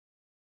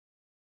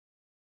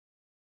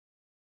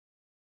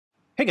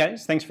Hey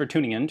guys, thanks for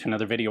tuning in to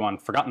another video on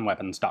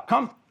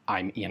ForgottenWeapons.com.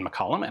 I'm Ian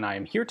McCollum, and I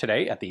am here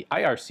today at the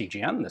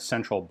IRCGN, the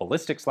Central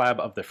Ballistics Lab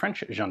of the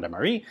French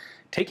Gendarmerie,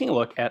 taking a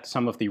look at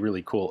some of the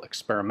really cool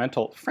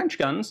experimental French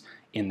guns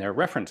in their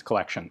reference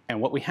collection. And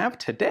what we have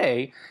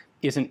today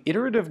is an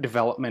iterative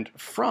development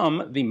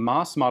from the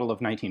MAS model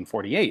of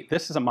 1948.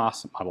 This is a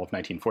MAS model of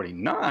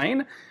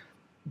 1949,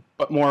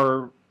 but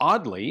more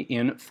oddly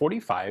in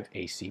 45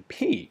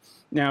 ACP.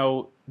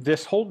 Now,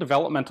 this whole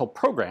developmental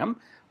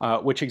program,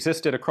 which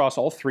existed across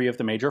all three of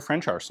the major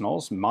French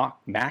arsenals,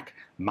 MAC,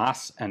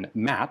 MAS, and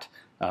MAT,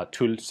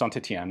 Toul, St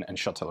Etienne, and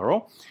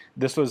Châtellerault.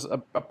 This was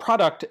a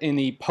product in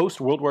the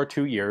post-World War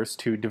II years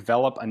to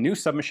develop a new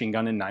submachine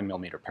gun in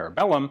 9mm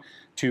parabellum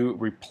to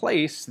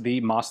replace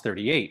the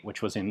MAS-38,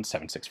 which was in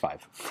 7.65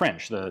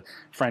 French. The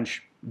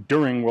French,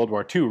 during World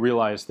War II,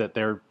 realized that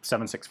their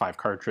 7.65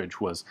 cartridge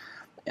was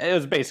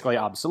basically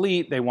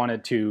obsolete. They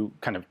wanted to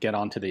kind of get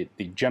onto the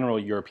general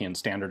European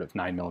standard of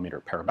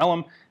 9mm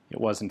parabellum. It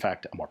was, in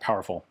fact, a more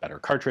powerful, better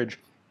cartridge.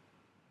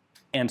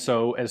 And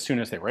so as soon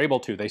as they were able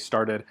to, they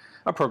started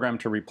a program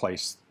to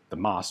replace the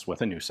MAS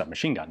with a new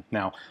submachine gun.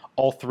 Now,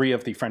 all three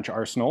of the French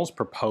arsenals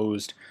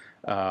proposed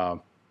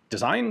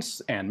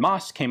designs, and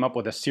MAS came up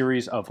with a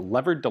series of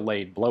levered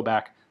delayed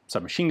blowback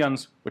submachine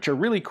guns, which are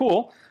really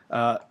cool.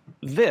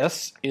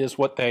 This is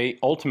what they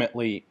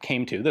ultimately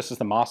came to. This is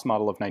the MAS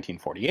model of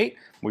 1948.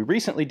 We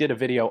recently did a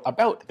video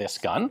about this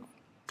gun,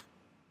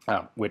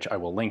 which I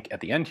will link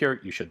at the end here.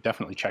 You should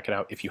definitely check it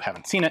out if you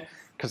haven't seen it,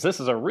 because this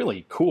is a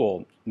really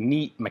cool,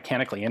 neat,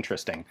 mechanically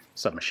interesting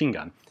submachine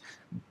gun.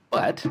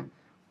 But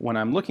when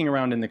I'm looking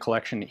around in the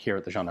collection here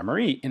at the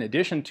Gendarmerie, in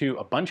addition to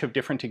a bunch of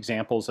different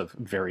examples of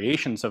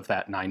variations of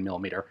that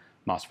 9mm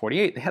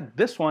MAS-48, they had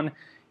this one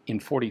in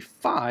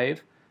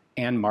 45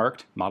 and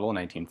marked model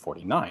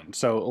 1949.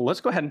 So let's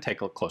go ahead and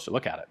take a closer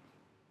look at it.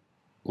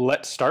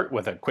 Let's start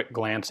with a quick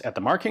glance at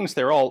the markings.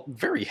 They're all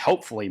very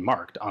helpfully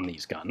marked on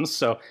these guns.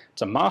 So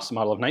it's a MAS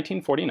model of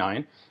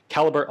 1949,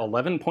 caliber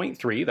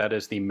 11.3, that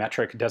is the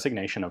metric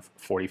designation of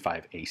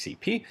 45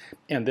 ACP,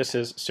 and this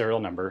is serial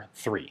number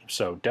 3.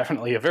 So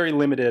definitely a very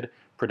limited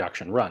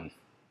production run.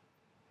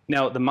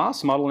 Now, the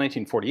MAS model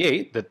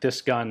 1948, that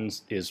this gun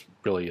is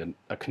really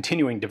a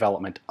continuing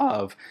development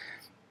of,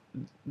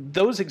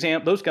 those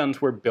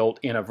guns were built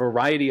in a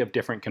variety of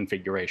different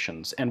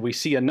configurations, and we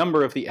see a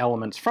number of the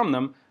elements from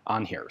them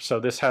on here. So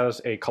this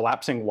has a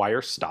collapsing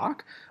wire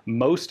stock.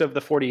 Most of the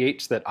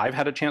 48s that I've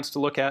had a chance to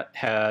look at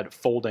had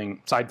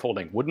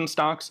side-folding wooden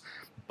stocks,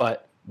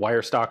 but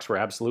wire stocks were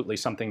absolutely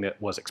something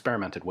that was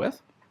experimented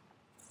with.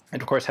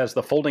 It, of course, has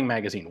the folding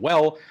magazine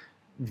well,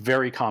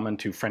 very common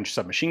to French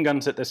submachine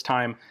guns at this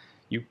time.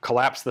 You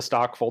collapse the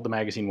stock, fold the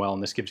magazine well,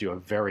 and this gives you a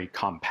very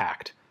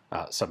compact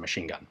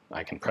submachine gun.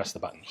 I can press the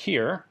button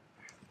here,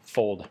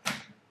 fold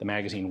the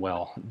magazine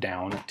well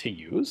down to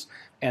use,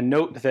 and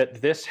note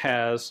that this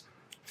has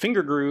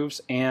finger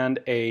grooves and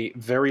a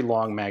very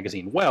long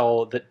magazine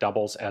well that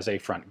doubles as a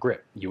front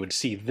grip. You would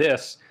see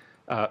this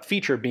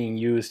feature being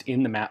used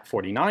in the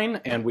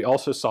MAT-49, and we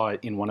also saw it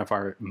in one of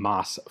our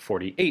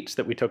MAS-48s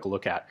that we took a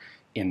look at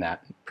in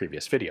that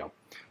previous video.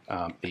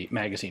 The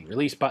magazine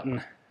release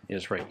button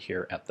is right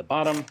here at the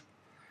bottom.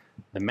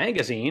 The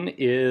magazine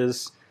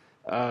is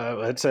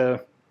it's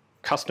a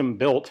custom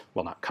built,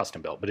 well, not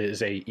custom built, but it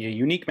is a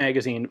unique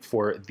magazine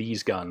for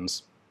these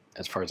guns,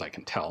 as far as I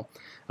can tell.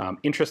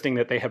 Interesting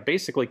that they have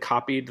basically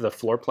copied the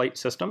floor plate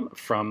system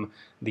from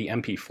the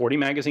MP40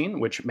 magazine,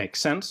 which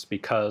makes sense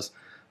because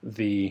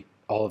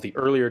all of the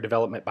earlier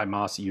development by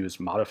MAS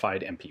used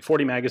modified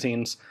MP40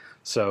 magazines.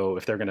 So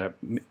if they're going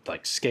to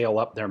scale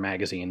up their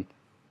magazine,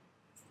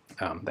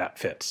 that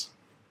fits.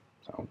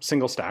 So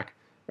single stack,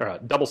 or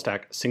double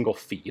stack, single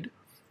feed.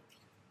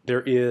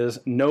 There is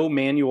no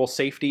manual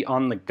safety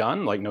on the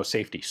gun, like no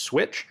safety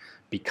switch,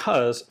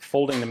 because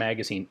folding the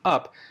magazine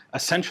up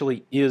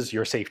essentially is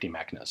your safety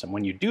mechanism.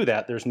 When you do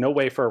that, there's no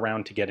way for a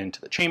round to get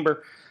into the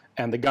chamber,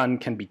 and the gun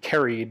can be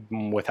carried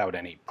without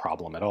any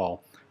problem at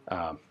all,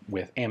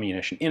 with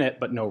ammunition in it,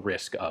 but no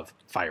risk of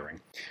firing.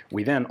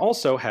 We then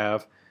also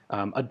have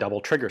a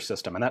double trigger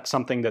system, and that's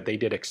something that they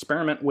did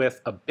experiment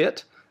with a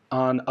bit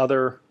on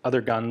other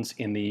guns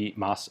in the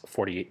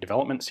MAS-48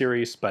 development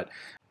series, but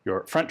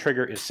your front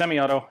trigger is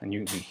semi-auto, and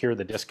you can hear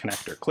the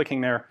disconnector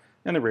clicking there,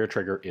 and the rear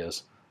trigger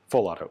is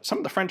full auto. Some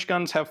of the French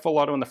guns have full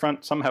auto in the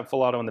front, some have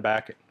full auto in the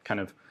back. It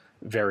kind of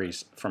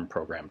varies from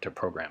program to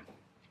program.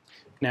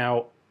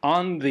 Now,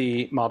 on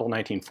the model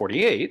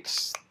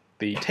 1948s,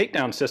 the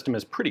takedown system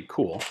is pretty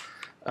cool.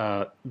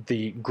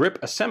 The grip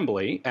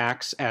assembly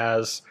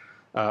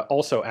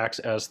also acts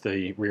as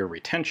the rear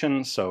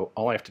retention, so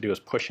all I have to do is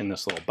push in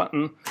this little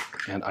button,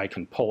 and I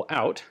can pull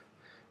out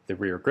the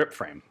rear grip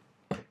frame.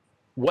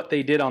 What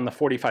they did on the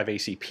 45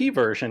 ACP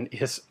version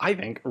is, I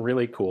think,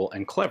 really cool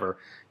and clever.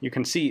 You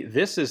can see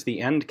this is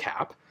the end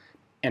cap,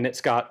 and it's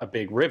got a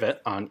big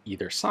rivet on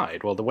either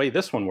side. Well, the way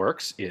this one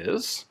works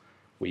is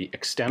we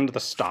extend the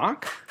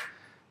stock.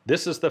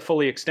 This is the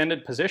fully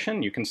extended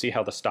position. You can see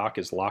how the stock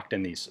is locked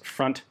in these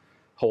front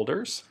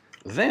holders.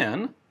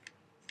 Then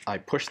I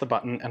push the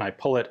button and I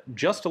pull it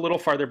just a little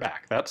farther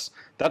back. That's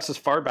as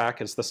far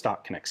back as the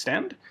stock can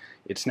extend.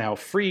 It's now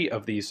free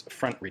of these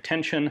front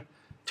retention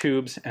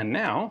tubes, and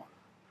now,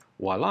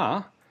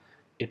 voila,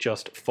 it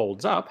just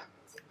folds up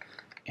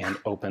and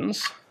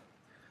opens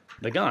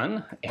the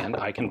gun, and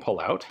I can pull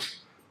out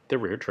the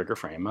rear trigger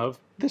frame of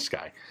this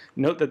guy.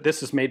 Note that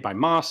this is made by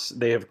MAS.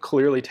 They have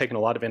clearly taken a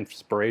lot of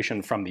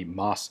inspiration from the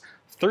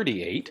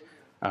MAS-48,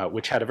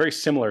 which had a very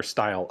similar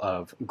style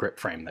of grip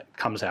frame that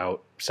comes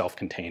out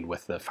self-contained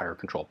with the fire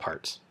control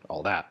parts,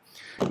 all that.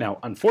 Now,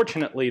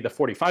 unfortunately, the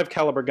 .45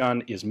 caliber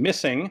gun is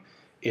missing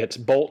its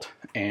bolt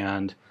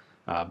and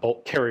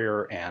bolt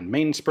carrier and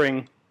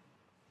mainspring,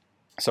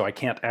 so I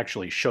can't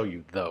actually show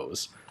you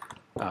those.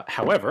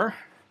 However,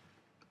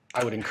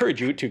 I would encourage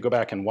you to go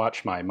back and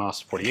watch my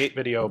MAS-48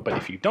 video, but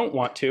if you don't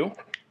want to,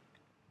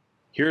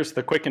 here's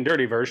the quick and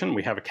dirty version.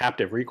 We have a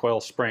captive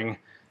recoil spring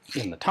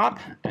in the top,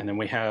 and then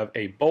we have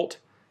a bolt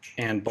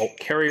and bolt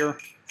carrier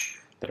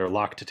that are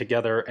locked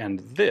together, and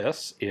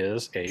this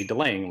is a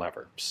delaying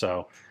lever.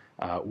 So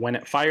when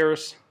it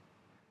fires,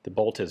 the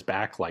bolt is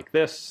back like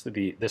this.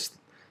 This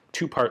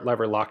two-part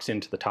lever locks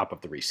into the top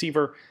of the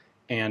receiver,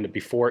 and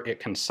before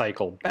it can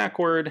cycle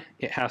backward,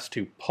 it has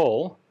to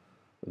pull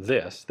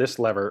this. This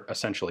lever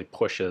essentially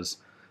pushes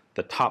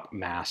the top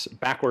mass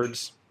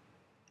backwards,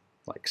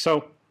 like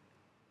so,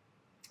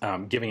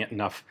 giving it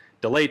enough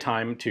delay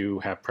time to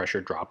have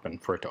pressure drop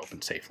and for it to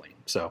open safely.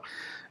 So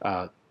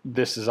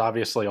this is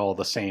obviously all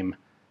the same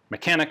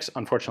mechanics.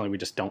 Unfortunately, we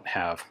just don't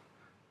have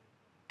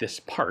this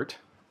part,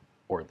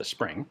 or the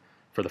spring,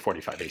 for the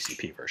 .45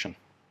 ACP version.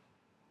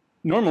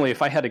 Normally,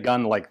 if I had a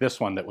gun like this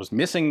one that was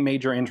missing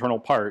major internal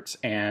parts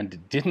and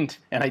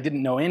I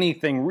didn't know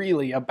anything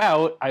really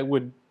about, I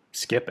would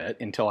skip it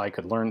until I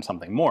could learn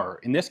something more.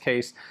 In this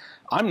case,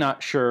 I'm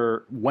not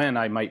sure when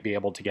I might be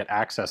able to get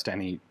access to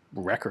any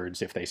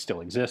records, if they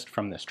still exist,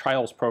 from this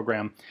trials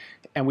program.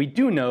 And we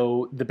do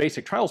know the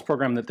basic trials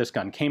program that this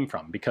gun came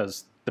from,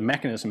 because the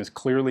mechanism is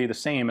clearly the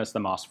same as the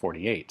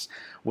MAS-48s.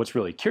 What's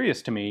really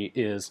curious to me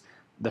is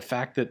the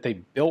fact that they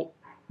built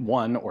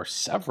one or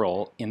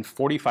several in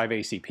 .45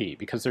 ACP,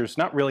 because there's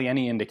not really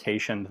any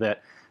indication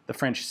that the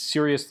French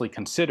seriously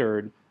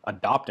considered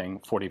adopting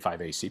 .45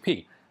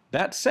 ACP.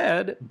 That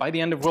said, by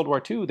the end of World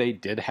War II, they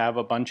did have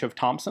a bunch of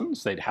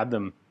Thompsons. They'd had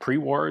them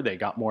pre-war. They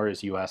got more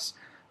as U.S.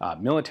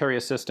 Military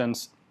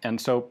assistance, and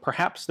so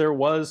perhaps there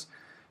was,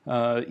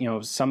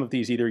 some of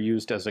these either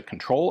used as a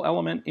control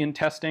element in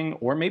testing,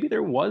 or maybe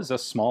there was a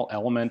small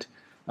element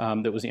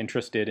that was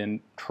interested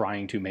in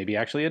trying to maybe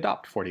actually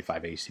adopt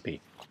 .45 ACP.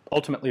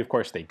 Ultimately, of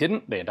course, they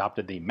didn't. They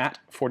adopted the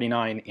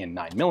MAT-49 in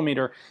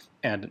 9mm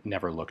and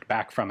never looked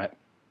back from it.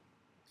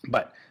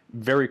 But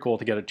very cool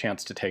to get a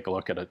chance to take a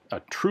look at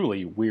a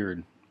truly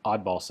weird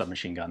oddball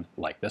submachine gun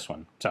like this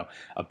one. So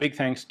a big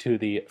thanks to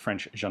the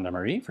French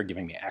Gendarmerie for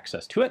giving me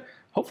access to it.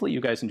 Hopefully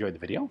you guys enjoyed the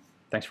video.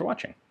 Thanks for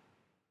watching.